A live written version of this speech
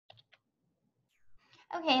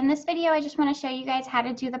Okay, in this video, I just want to show you guys how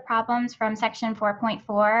to do the problems from section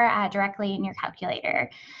 4.4 directly in your calculator.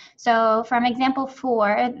 So from example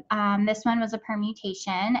 4, this one was a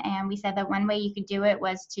permutation, and we said that one way you could do it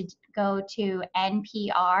was to go to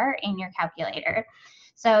NPR in your calculator.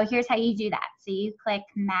 So here's how you do that. So you click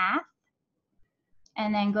Math,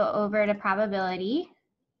 and then go over to Probability,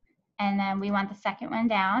 and then we want the second one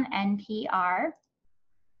down, NPR.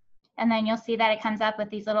 And then you'll see that it comes up with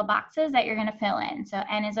these little boxes that you're going to fill in. So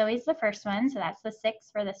N is always the first one, so that's the 6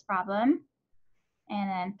 for this problem. And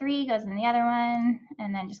then 3 goes in the other one,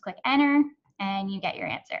 and then just click Enter, and you get your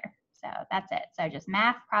answer. So that's it. So just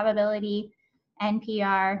math, probability,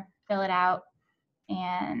 NPR, fill it out,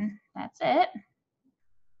 and that's it.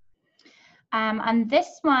 On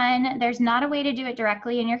this one, there's not a way to do it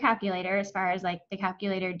directly in your calculator as far as like the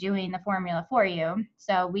calculator doing the formula for you.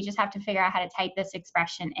 So we just have to figure out how to type this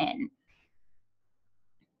expression in.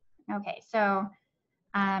 Okay, so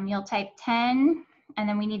you'll type 10, and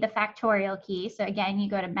then we need the factorial key. So again, you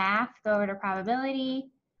go to Math, go over to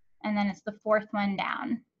Probability, and then it's the fourth one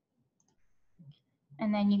down.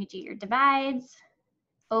 And then you do your divides,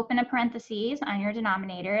 open a parentheses on your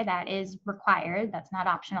denominator. That is required, that's not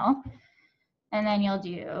optional. And then you'll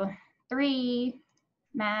do 3,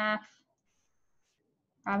 Math,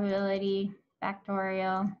 Probability,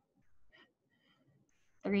 Factorial,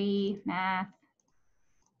 3, Math,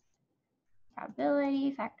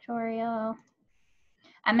 Probability, Factorial.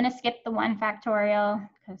 I'm going to skip the 1 factorial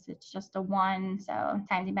because it's just a 1, so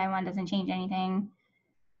timesing by 1 doesn't change anything.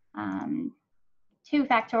 2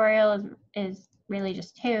 factorial is really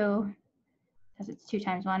just 2 because it's 2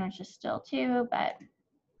 times 1, which is still 2, but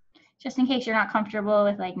just in case you're not comfortable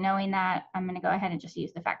with like knowing that, I'm going to go ahead and just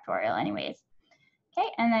use the factorial anyways. Okay,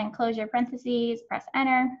 and then close your parentheses, press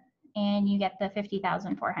Enter, and you get the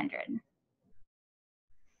 50,400.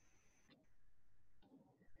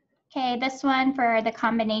 Okay, this one for the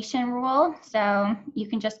combination rule. So you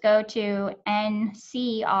can just go to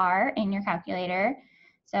NCR in your calculator.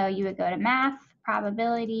 So you would go to Math,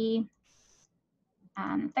 Probability,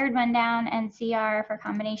 third one down, NCR for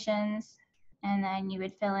combinations. And then you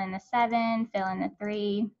would fill in the 7, fill in the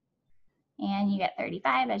 3, and you get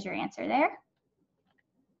 35 as your answer there.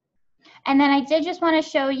 And then I did just want to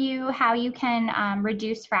show you how you can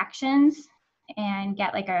reduce fractions and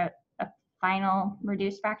get like a final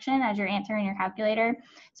reduced fraction as your answer in your calculator.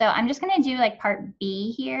 So I'm just going to do like part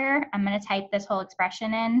B here. I'm going to type this whole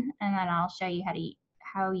expression in, and then I'll show you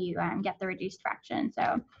how you get the reduced fraction.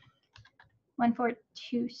 So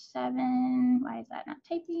 1427, why is that not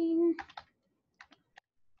typing?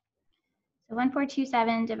 So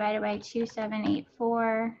 1427 divided by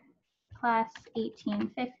 2784 plus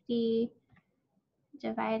 1850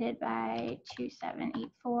 divided by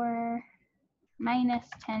 2784 minus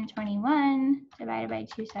 1021 divided by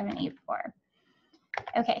 2784.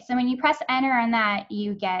 Okay, so when you press Enter on that,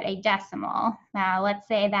 you get a decimal. Now, let's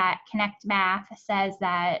say that Connect Math says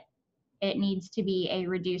that it needs to be a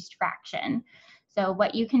reduced fraction. So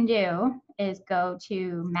what you can do is go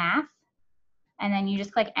to Math, and then you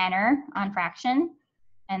just click Enter on fraction,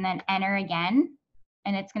 and then Enter again,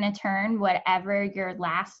 and it's going to turn whatever your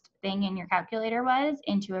last thing in your calculator was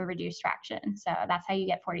into a reduced fraction. So that's how you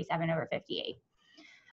get 47/58.